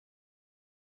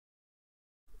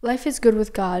Life is good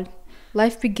with God.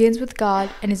 Life begins with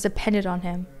God and is dependent on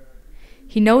Him.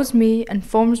 He knows me and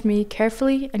forms me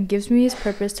carefully and gives me His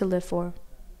purpose to live for.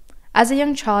 As a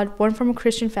young child born from a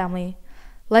Christian family,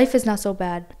 life is not so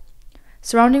bad.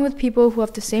 Surrounding with people who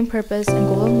have the same purpose and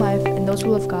goal in life and those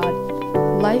who love God,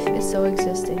 life is so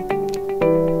existing.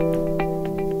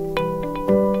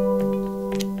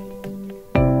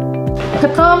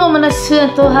 Ketemu manusia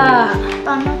tu ha.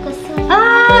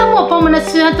 Mau apa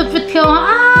manusia tu fikir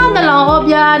dalam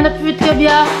hobia, nak fikir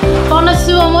dia.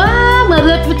 Manusia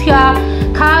mereka fikir.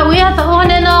 Kau ya tak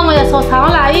orang nenong ya so tahu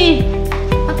lagi.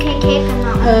 Okay,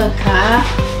 kenal. Kah.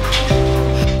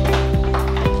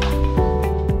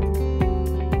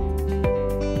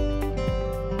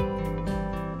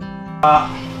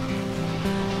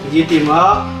 Jadi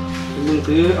mak, ibu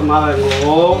tu amal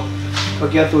ngok,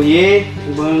 kerja tu ye,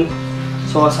 ibu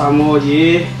sama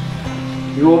je,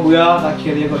 ibu buat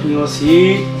akhirnya kau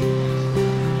nyosi.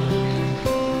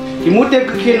 Ibu tu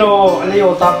kekino, ane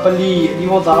yo tak peli,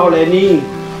 ibu tahu lening.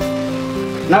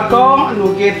 Nak kau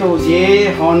nuke tu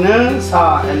je, hone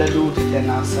sa eladu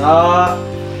tenasa.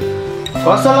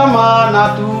 Kau selama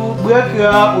natu buat ke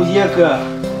ujian ke.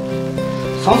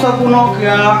 Sangsa kuno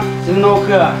ke, jenuh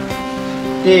ke,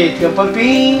 terpapi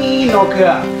no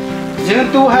ke,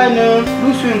 jenuh Tuhan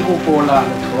lusun kupola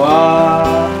tua,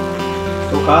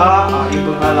 tuka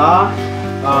ibu hala,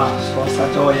 swasta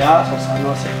joya, swasta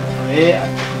no sekore,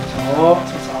 jo,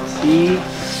 swasta si,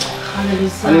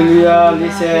 haleluya,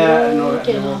 lise no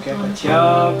ke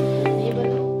pecah.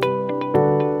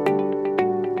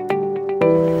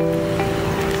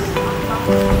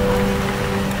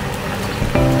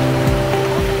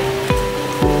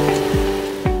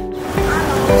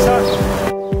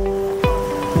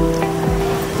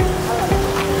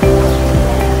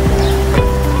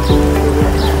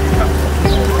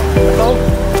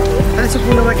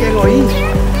 Sepuluh pakai ngoi,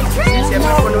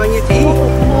 siapa pun wangi ti.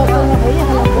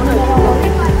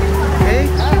 Okay.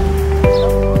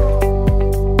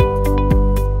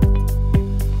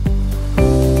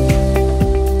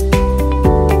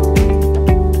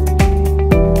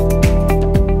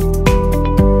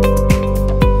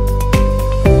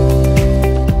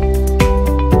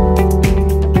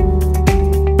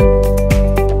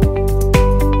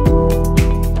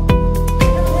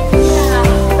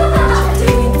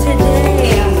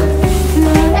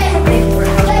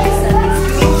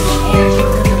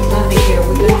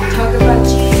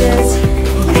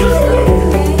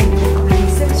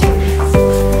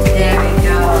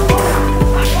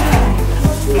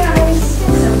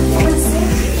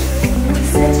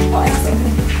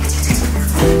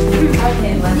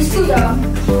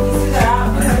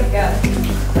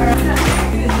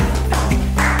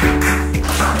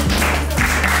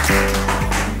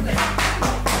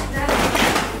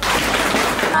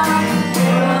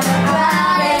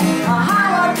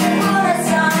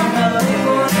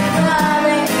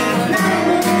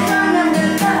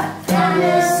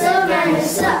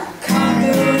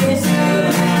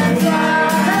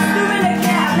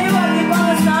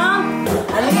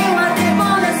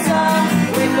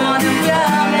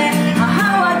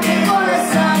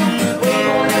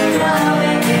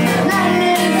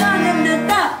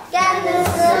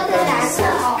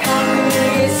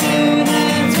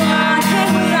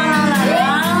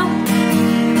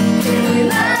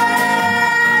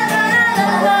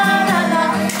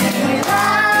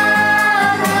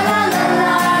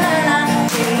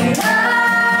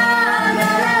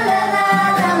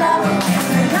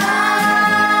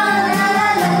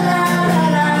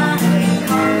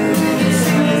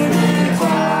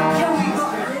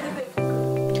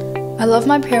 I love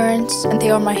my parents and they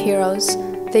are my heroes.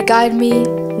 They guide me,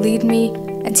 lead me,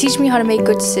 and teach me how to make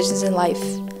good decisions in life.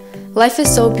 Life is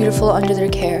so beautiful under their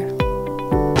care.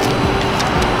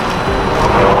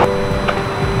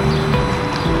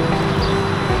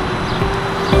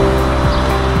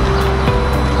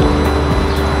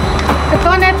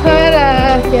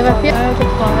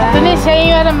 Tuni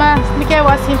saya ada mas, ni kaya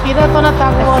wasim pira tu nak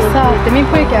tahu wasa. Também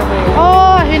foi que abriu.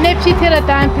 Oh, ini pcitera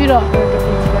tan pira.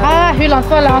 Hilang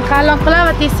tu lah, kalau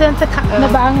mati sense na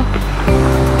bang.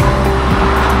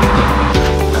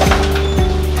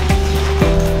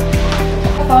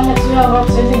 Kalau nak jual orang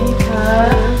sini kita.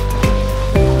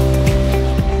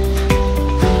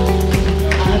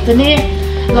 Tuni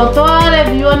Doktor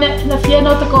review na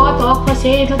fieno to ko to ko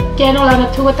se keno la na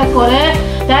tu ta ko re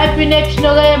dai pine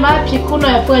pino ga ma phikuno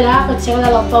ya po la ko che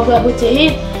la to ba bu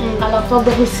che ala to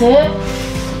ba bu se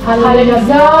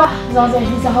haleluya za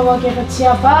hisa hawa ke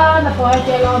chia ba na po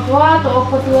ke la to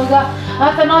ko tu ga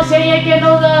ata no se ye ke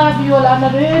no ga viola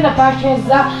na re na pa ke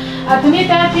za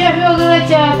atuni ta pia vio ga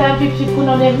cha ta pipi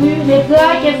kuno ne lega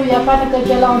ke fu ya pa na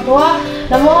ke la on toa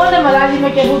namo na malali me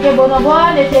ke hu ke bono boa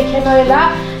ne te ke no la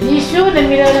Yesu ne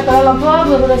mira na ka la toa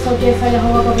bu ru so ke sa ya ho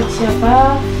ka pi pa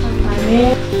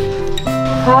amen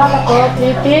ha la ko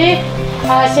te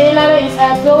se la isa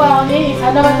go wa ni isa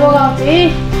na ba go wa ti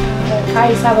ha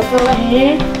isa ba to la he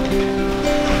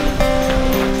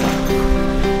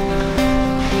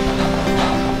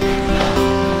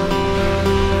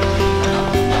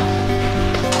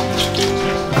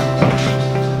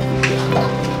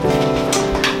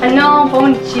No,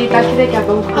 ponci, tacchi dei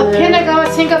capo. Appena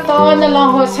che Singapore nella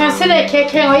ho senza che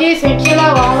io se che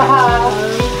la va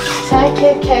sai che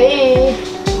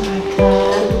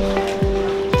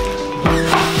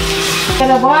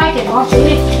la vuoi che no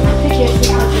sì che si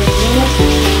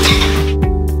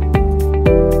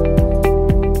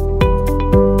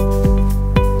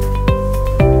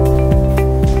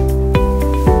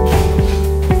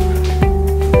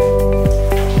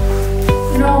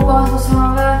No, posso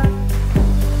salvare.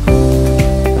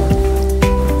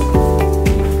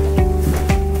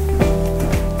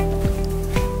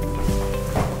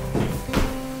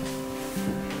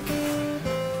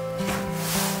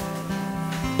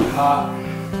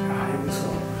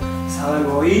 Salah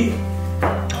goi,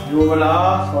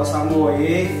 yola, suasana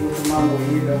goi, utama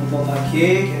goi, dan kota ke,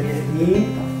 kali ini,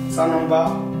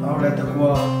 sanamba, orang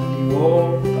takwa,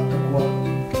 diwo, tak takwa.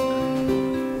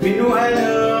 Minu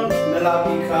ada,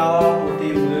 melapika,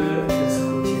 hotel,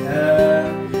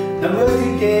 kesucian, nama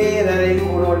tiga dari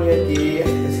kolonia di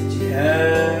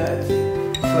kesucian,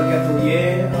 berkata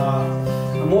ye,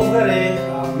 amogare,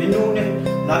 minu ne,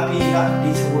 lapika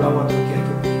di sekolah waktu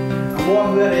itu.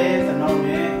 Amogare, tanau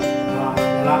ne.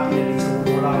 Lapi dari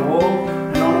sekolah wo,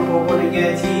 non popo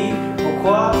negasi,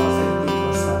 pokok pasal itu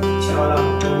pasal cara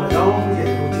untuk orang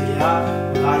jadi dia,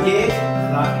 lagi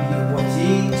lapi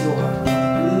boji juga,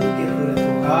 kita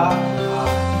berdoa,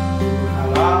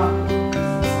 Allah,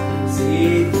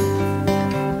 si,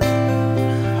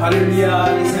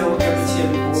 Haleluya, Yesus kecil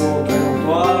pun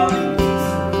berdoa,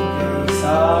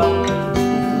 Isa,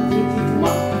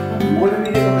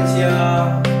 mulai dari kecil.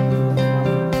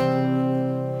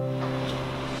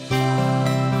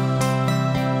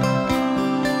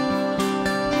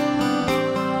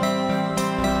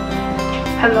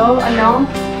 Hello, unknown?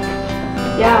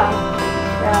 Yeah.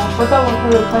 Foto mo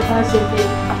ko pa sa city.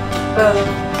 Okay.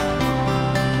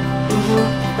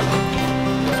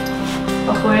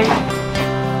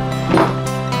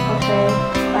 Okay.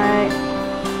 Bye.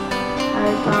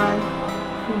 Bye.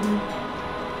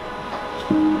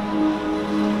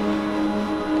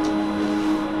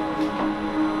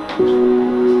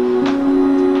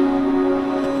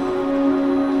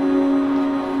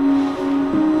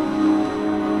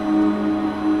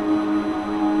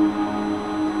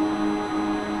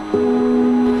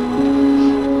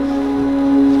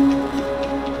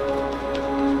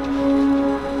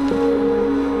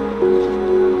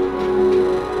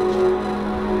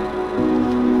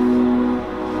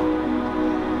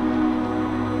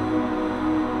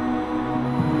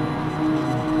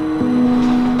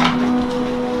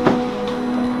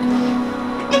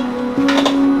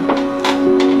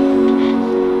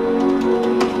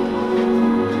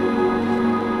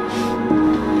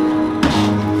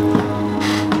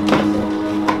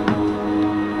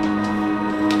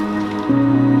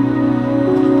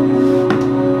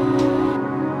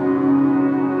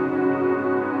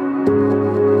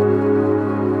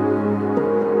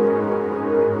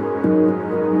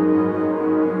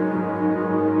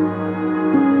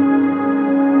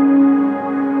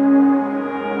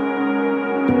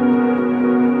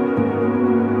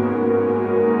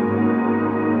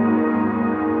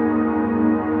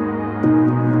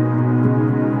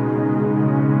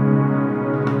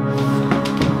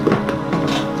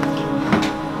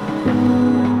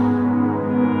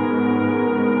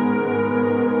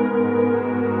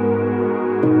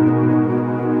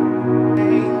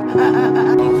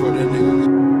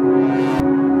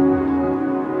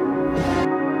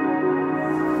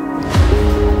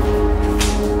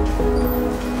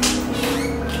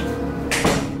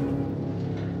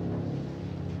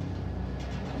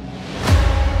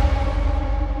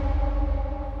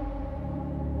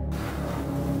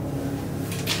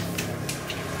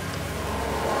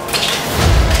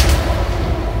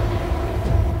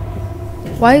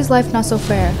 Why is life not so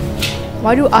fair?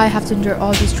 Why do I have to endure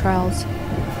all these trials?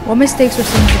 What mistakes or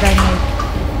sins did I make?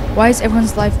 Why is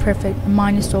everyone's life perfect and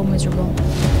mine is so miserable?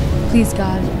 Please,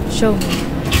 God, show me.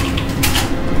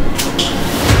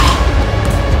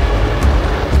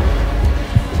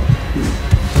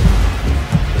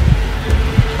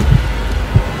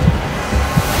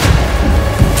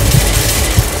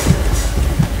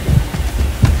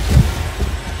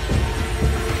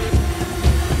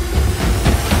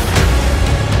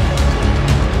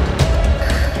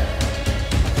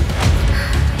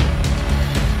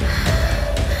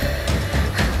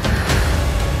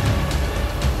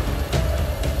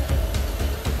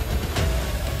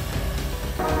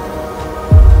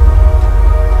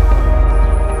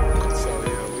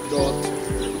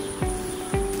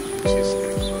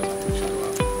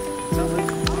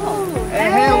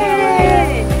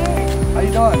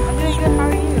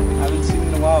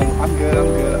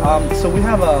 So we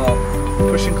have a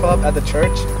Christian club at the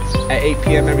church at 8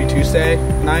 p.m. every Tuesday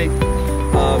night.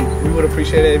 We would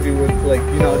appreciate it if you would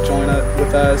join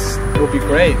with us. It would be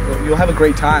great. You'll have a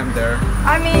great time there.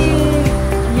 I mean,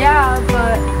 yeah,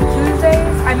 but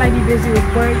Tuesdays I might be busy with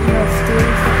work, school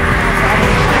and stuff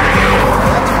like that,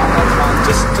 That's fine.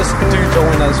 Just do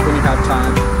join us when you have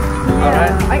time. so All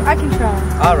right. I can try.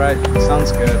 All right.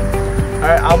 Sounds good. All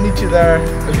right. I'll meet you there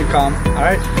if you come. All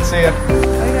right. See ya. Okay,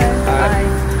 All right.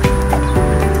 bye.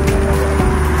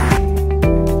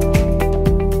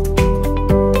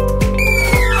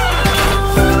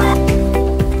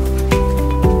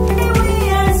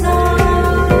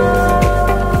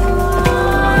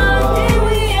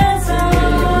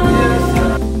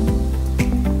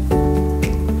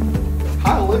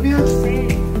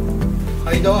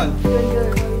 How you doing?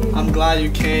 I'm glad you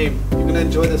came. You're gonna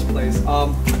enjoy this place.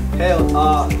 Hey,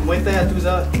 muita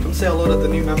Tuza, come say hello to the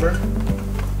new member.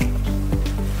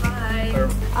 Hi. Or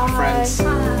friends.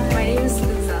 My name is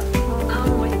Luza.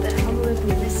 I'm with them. I'm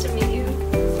Olivia. Nice to meet you.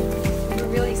 We're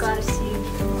really glad to see you.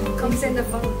 Come sit in the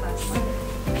phone with us.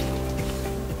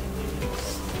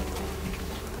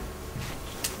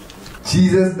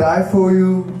 Jesus died for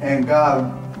you and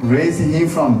God raised him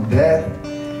from death.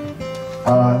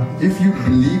 If you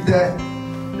believe that,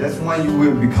 that's when you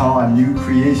will become a new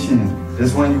creation.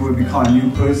 That's when you will become a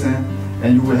new person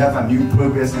and you will have a new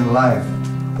purpose in life.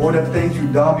 All the things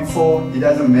you've done before, it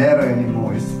doesn't matter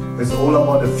anymore. It's all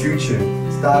about the future.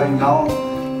 Starting now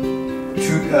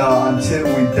until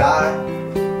we die,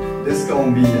 it's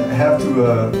going to be have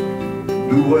to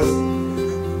do what's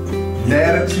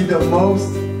matter to you the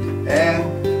most. And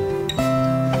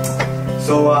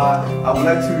so I would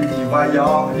like to invite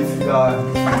y'all, if you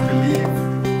believe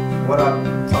what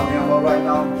I'm talking about right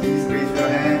now, please raise your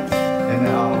hand and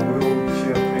we'll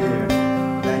share a prayer.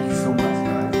 Thank you so much,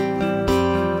 guys.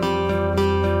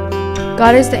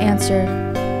 God is the answer.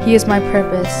 He is my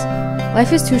purpose.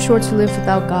 Life is too short to live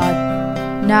without God.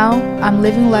 Now, I'm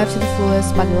living life to the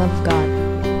fullest by the love of God.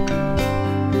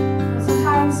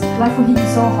 Sometimes life will hit you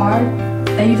so hard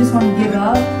that you just want to give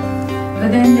up, but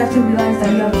then you have to realize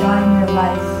that you have God in your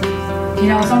life.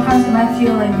 Sometimes it might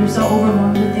feel like you're so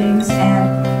overwhelmed with things,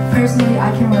 and personally I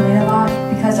can relate a lot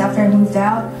because after I moved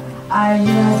out, I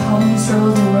realized how many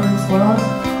struggles there were in this world.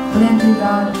 But then through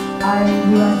God, I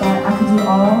realized that I could do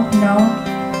all.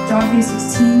 John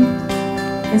 3:16,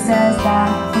 it says that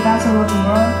for God so loved the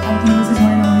world, that He gave His one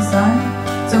and only Son,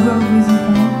 so whoever believes in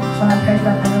Him shall not perish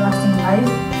but have everlasting life.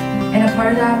 And a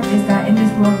part of that is that in this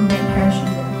world we may perish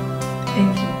either.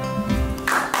 Thank you.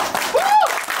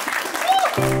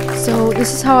 So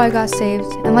this is how I got saved,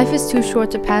 and life is too short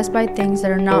to pass by things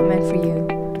that are not meant for you.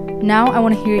 Now I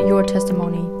want to hear your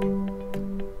testimony.